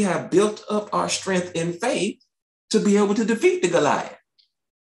 Because we have built up our strength in faith to be able to defeat the Goliath.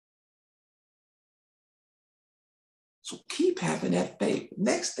 So keep having that faith.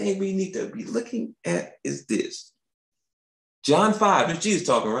 Next thing we need to be looking at is this. John 5, it's Jesus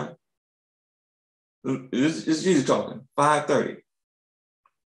talking, right? It's Jesus talking, 5:30. It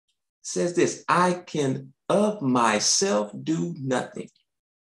says this, I can of myself do nothing.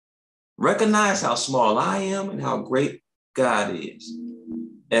 Recognize how small I am and how great God is.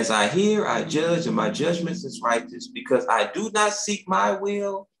 As I hear, I judge, and my judgment is righteous, because I do not seek my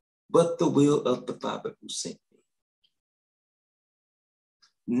will, but the will of the Father who sent me.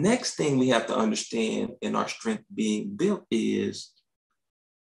 Next thing we have to understand in our strength being built is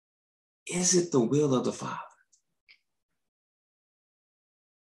it the will of the Father?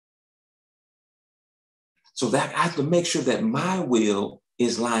 So that I have to make sure that my will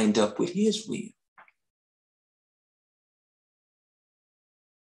is lined up with his will.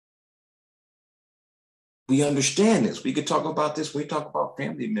 We understand this. We could talk about this. We talk about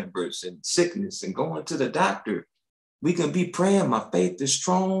family members and sickness and going to the doctor. We can be praying, my faith is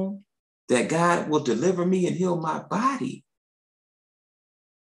strong, that God will deliver me and heal my body.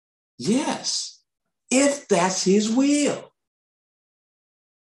 Yes, if that's his will.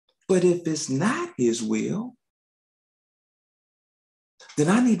 But if it's not his will, then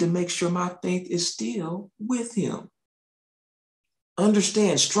I need to make sure my faith is still with him.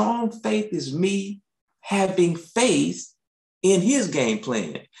 Understand, strong faith is me having faith in his game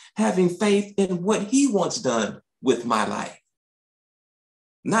plan, having faith in what he wants done with my life.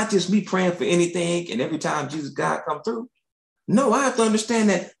 Not just me praying for anything and every time Jesus, God come through. No, I have to understand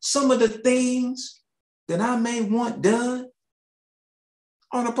that some of the things that I may want done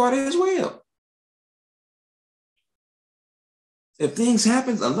aren't a part of his will. If things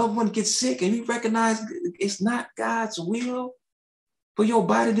happen, a loved one gets sick and you recognize it's not God's will for your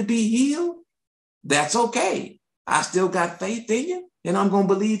body to be healed, that's okay. I still got faith in you and I'm going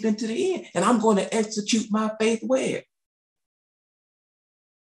to believe into the end and I'm going to execute my faith where?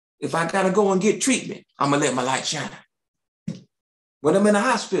 If I got to go and get treatment, I'm going to let my light shine. When I'm in the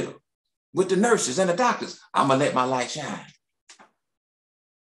hospital with the nurses and the doctors, I'm going to let my light shine.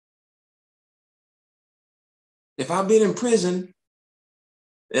 If I've been in prison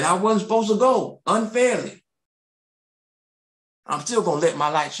and I wasn't supposed to go unfairly, I'm still going to let my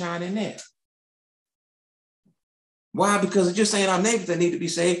light shine in there. Why? Because it just ain't our neighbors that need to be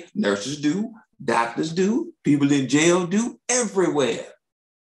saved. Nurses do, doctors do, people in jail do, everywhere.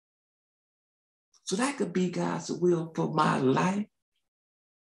 So that could be God's will for my life.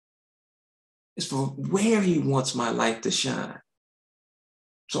 It's for where he wants my life to shine.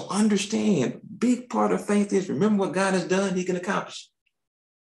 So understand, big part of faith is remember what God has done, he can accomplish.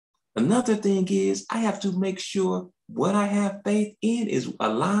 Another thing is I have to make sure what I have faith in is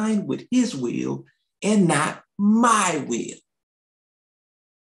aligned with his will and not my will.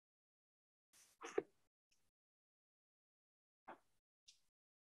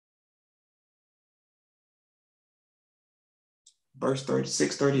 Verse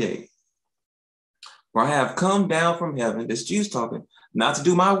 36, 38. For I have come down from heaven, this Jesus talking, not to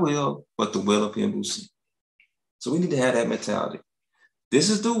do my will, but the will of him who sent me. So we need to have that mentality. This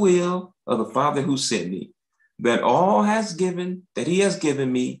is the will of the Father who sent me, that all that he has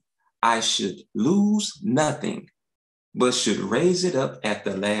given me, I should lose nothing, but should raise it up at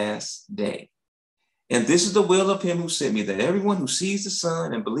the last day. And this is the will of him who sent me, that everyone who sees the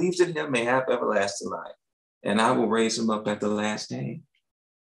Son and believes in him may have everlasting life. And I will raise him up at the last day.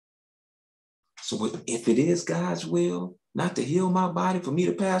 So if it is God's will not to heal my body for me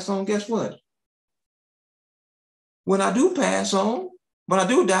to pass on, guess what? When I do pass on, when I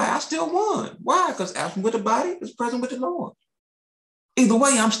do die, I still won. Why? Because absent with the body is present with the Lord. Either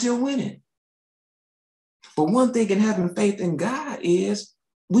way, I'm still winning. But one thing in having faith in God is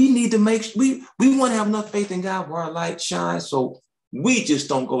we need to we want to have enough faith in God where our light shines so we just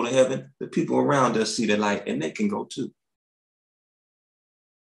don't go to heaven. The people around us see the light and they can go too.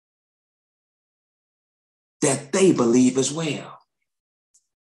 That they believe as well.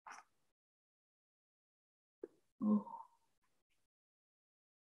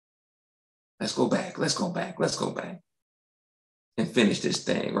 Let's go back and finish this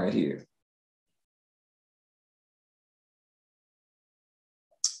thing right here.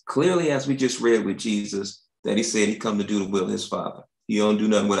 Clearly, as we just read with Jesus, that he said he come to do the will of his Father. He don't do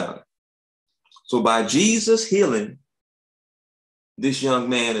nothing without it. So by Jesus healing this young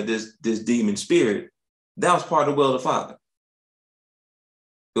man of this demon spirit, that was part of the will of the Father.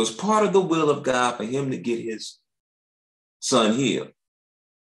 It was part of the will of God for him to get his son healed.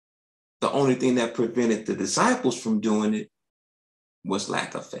 The only thing that prevented the disciples from doing it was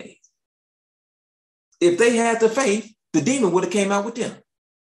lack of faith. If they had the faith, the demon would have came out with them.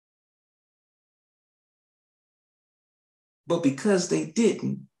 But because they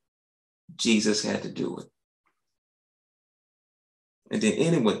didn't, Jesus had to do it. And then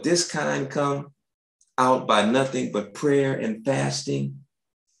any with this kind come out by nothing but prayer and fasting.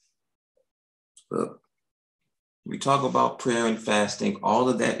 Look, we talk about prayer and fasting, all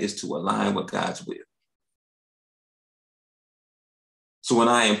of that is to align with God's will. So when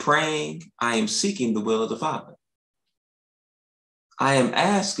I am praying, I am seeking the will of the Father. I am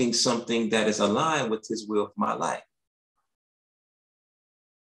asking something that is aligned with his will for my life.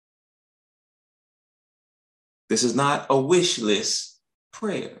 This is not a wish list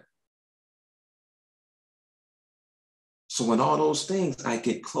prayer. So in all those things, I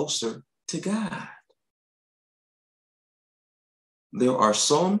get closer to God. there are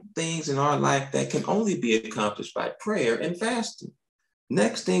some things in our life that can only be accomplished by prayer and fasting.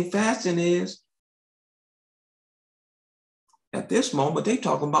 Next thing fasting is, at this moment, they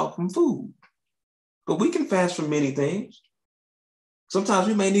talking about from food. But we can fast from many things. Sometimes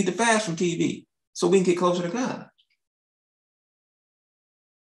we may need to fast from TV so we can get closer to God.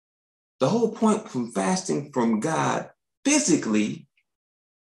 The whole point from fasting from God physically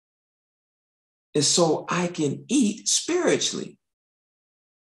is so I can eat spiritually.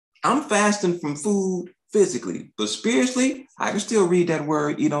 I'm fasting from food physically, but spiritually, I can still read that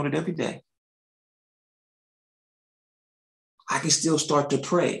word, eat on it every day. I can still start to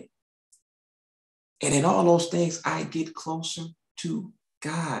pray. And in all those things, I get closer to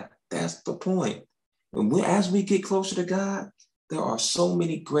God. That's the point. And as we get closer to God, there are so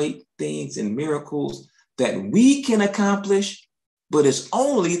many great things and miracles that we can accomplish, but it's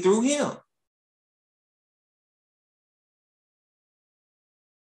only through Him.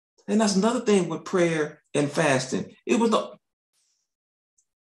 And that's another thing with prayer and fasting. If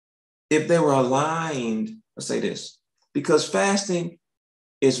they were aligned, let's say this, because fasting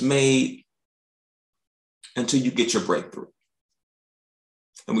is made until you get your breakthrough.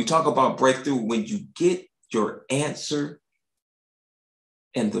 And we talk about breakthrough when you get your answer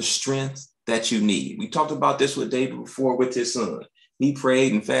and the strength that you need. We talked about this with David before with his son. He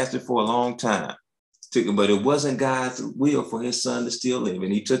prayed and fasted for a long time, but it wasn't God's will for his son to still live,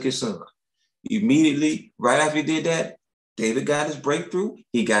 and he took his son. Immediately, right after he did that, David got his breakthrough,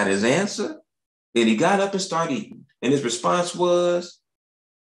 he got his answer, then he got up and started eating. And his response was,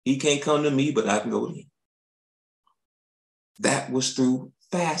 he can't come to me, but I can go to him. That was through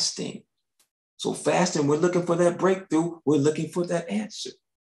fasting. So fasting, we're looking for that breakthrough. We're looking for that answer.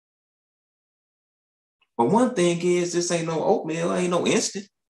 But one thing is, this ain't no oatmeal, ain't no instant.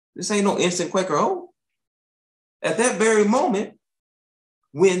 This ain't no instant Quaker oat. At that very moment,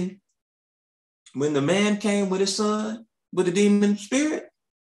 when the man came with his son, with the demon spirit,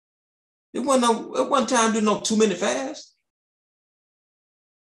 it wasn't at one time do no 2-minute fast.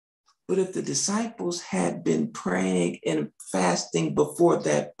 But if the disciples had been praying and fasting before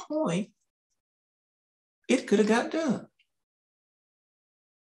that point, it could have got done.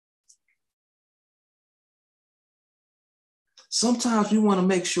 Sometimes we want to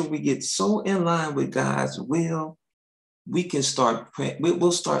make sure we get so in line with God's will, we can start praying.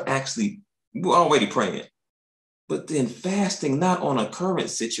 We'll start we're already praying, but then fasting not on a current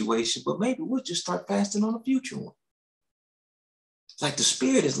situation, but maybe we'll just start fasting on a future one. Like the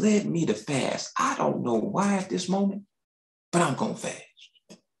Spirit has led me to fast. I don't know why at this moment, but I'm going to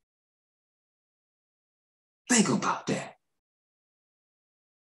fast. Think about that.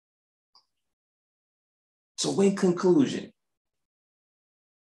 So in conclusion,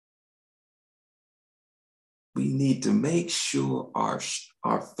 we need to make sure our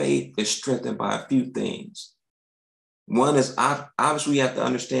faith is strengthened by a few things. One is, obviously, we have to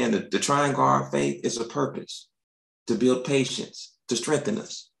understand that the triangle of our faith is a purpose, to build patience, to strengthen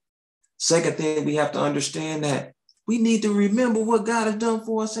us. Second thing, we have to understand that we need to remember what God has done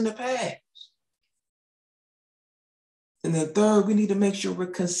for us in the past. And then third, we need to make sure we're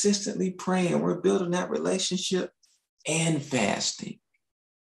consistently praying. We're building that relationship and fasting.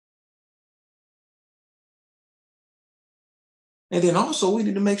 And then also we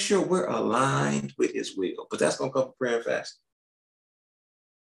need to make sure we're aligned with His will, but that's going to come from prayer and fasting.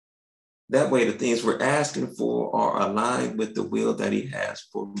 That way the things we're asking for are aligned with the will that He has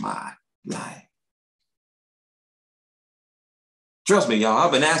for my life. Trust me, y'all,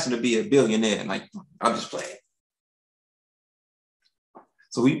 I've been asking to be a billionaire. Like, I'm just playing.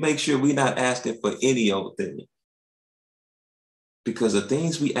 So we make sure we're not asking for any old thing. Because the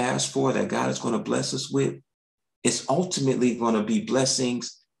things we ask for that God is going to bless us with, it's ultimately going to be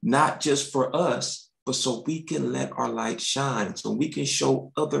blessings, not just for us, but so we can let our light shine, so we can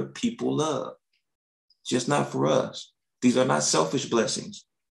show other people love. Just not for us. These are not selfish blessings,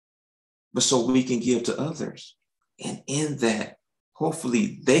 but so we can give to others. And in that,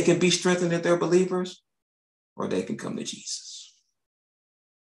 hopefully they can be strengthened if they're believers, or they can come to Jesus.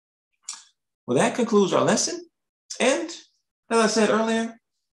 Well, that concludes our lesson. And as I said earlier,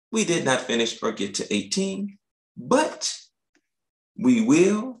 we did not finish or get to 18, but we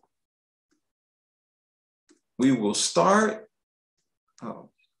will start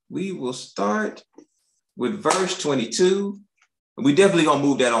with verse 22. We definitely gonna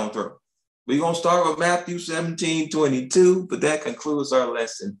move that on through. We're gonna start with Matthew 17:22, but that concludes our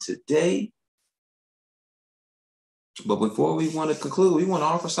lesson today. But before we want to conclude, we want to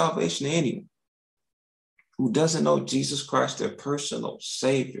offer salvation to anyone who doesn't know Jesus Christ, their personal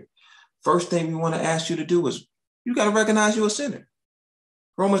Savior. First thing we want to ask you to do is, you got to recognize you're a sinner.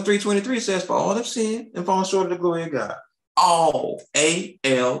 Romans 3:23 says, for all have sinned and fallen short of the glory of God. All,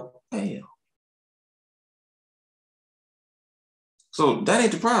 A-L-L. So that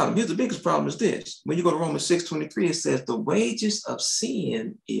ain't the problem. Here's the biggest problem is this. When you go to Romans 6:23, it says the wages of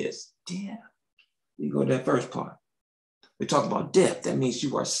sin is death. You go to that first part. We talk about death. That means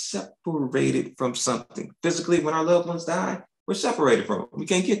you are separated from something. Physically, when our loved ones die, we're separated from them. We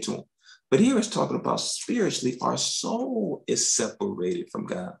can't get to them. But here it's talking about spiritually, our soul is separated from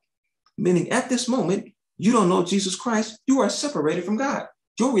God. Meaning at this moment, you don't know Jesus Christ, you are separated from God.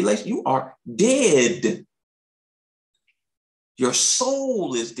 Your relation, you are dead. Your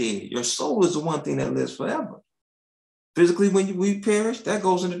soul is dead. Your soul is the one thing that lives forever. Physically, when we perish, that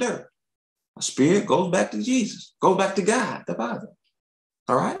goes in the dirt. Our spirit goes back to Jesus, goes back to God, the Father.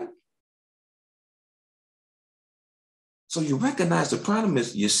 All right? So you recognize the problem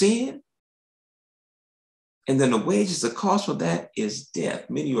is your sin, and then the wages, the cost for that is death,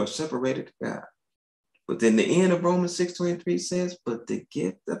 meaning you are separated to God. But then the end of Romans 6:23 says, but the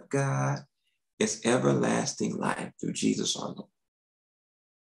gift of God is everlasting life through Jesus our Lord.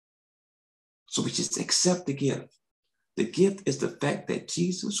 So we just accept the gift. The gift is the fact that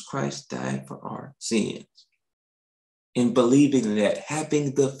Jesus Christ died for our sins. And believing that,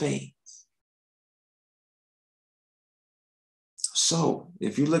 having the faith. So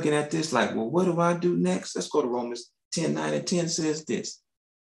if you're looking at this like, well, what do I do next? Let's go to Romans 10:9 and 10 says this.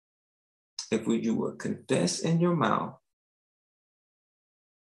 If you will confess in your mouth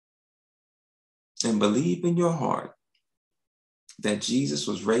and believe in your heart that Jesus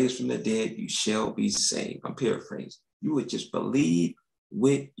was raised from the dead, you shall be saved. I'm paraphrasing. You would just believe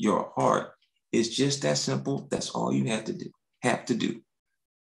with your heart. It's just that simple. That's all you have to do.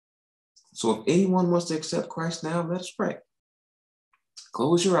 So if anyone wants to accept Christ now, let's pray.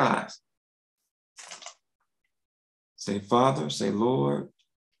 Close your eyes. Say, Father, say, Lord,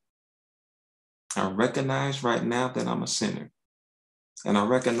 I recognize right now that I'm a sinner. And I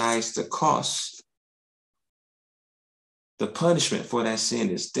recognize the cost. The punishment for that sin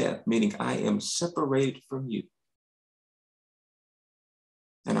is death, meaning I am separated from you.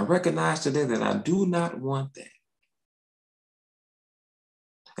 And I recognize today that I do not want that.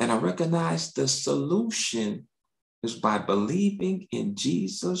 And I recognize the solution is by believing in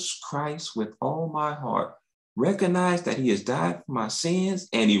Jesus Christ with all my heart. Recognize that he has died for my sins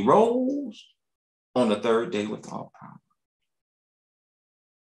and he rose on the third day with all power.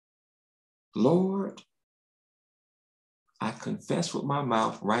 Lord, I confess with my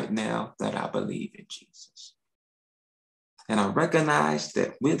mouth right now that I believe in Jesus. And I recognize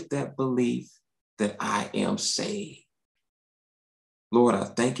that with that belief that I am saved. Lord, I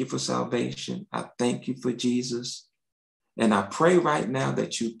thank you for salvation. I thank you for Jesus. And I pray right now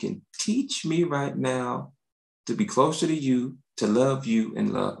that you can teach me right now to be closer to you, to love you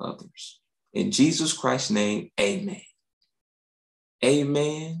and love others. In Jesus Christ's name, amen.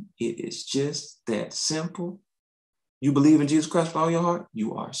 Amen. It is just that simple. You believe in Jesus Christ with all your heart,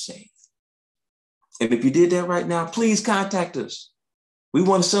 you are saved. And if you did that right now, please contact us. We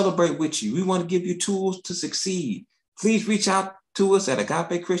want to celebrate with you. We want to give you tools to succeed. Please reach out to us at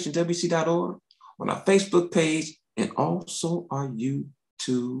agapechristianwc.org, on our Facebook page, and also our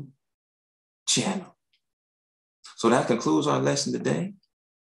YouTube channel. So that concludes our lesson today.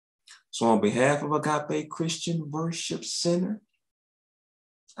 So on behalf of Agape Christian Worship Center,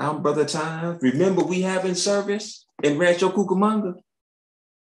 I'm Brother Thymes. Remember, we have in service in Rancho Cucamonga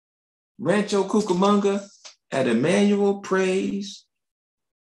at Emmanuel Praise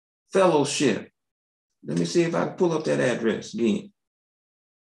Fellowship. Let me see if I can pull up that address again.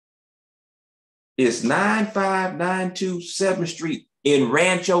 It's 9592 7th Street in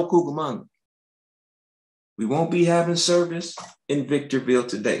Rancho Cucamonga. We won't be having service in Victorville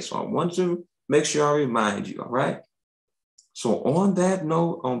today. So I want to make sure I remind you, all right? So on that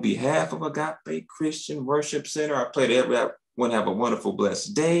note, on behalf of Agape Christian Worship Center, I pray that everyone have a wonderful,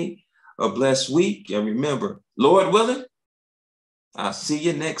 blessed day, a blessed week. And remember, Lord willing, I'll see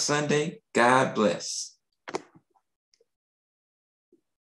you next Sunday. God bless.